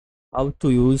How to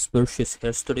use purchase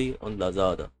history on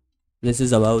Lazada. This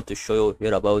is about to show you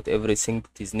here about everything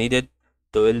that is needed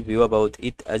to help you about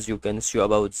it, as you can see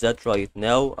about that right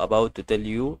now, about to tell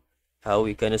you how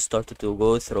we can start to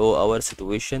go through our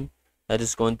situation. That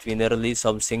is going to be nearly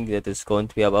something that is going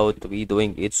to be about to be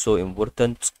doing it so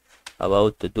important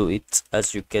about to do it,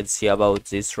 as you can see about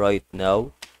this right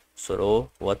now. So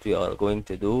what we are going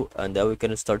to do and how we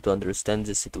can start to understand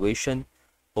the situation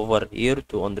over here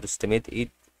to underestimate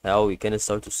it, how we can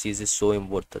start to see this so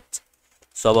important.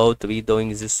 So about to be doing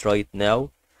this right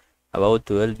now, about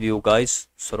to help you guys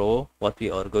through what we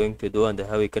are going to do and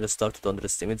how we can start to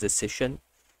underestimate the session.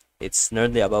 It's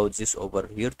nearly about this over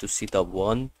here to set up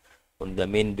one on the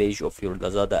main page of your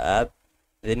Lazada app.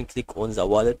 Then click on the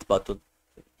wallet button.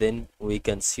 Then we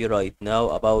can see right now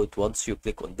about once you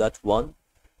click on that one,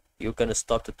 you can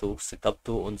start to set up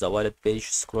to on the wallet page.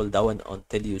 Scroll down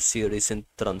until you see recent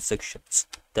transactions.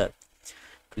 That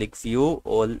click view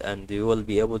all and you will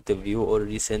be able to view all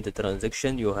recent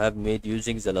transaction you have made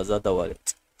using the Lazada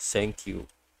wallet. Thank you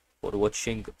for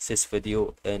watching this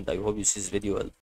video and I hope you see this video helpful.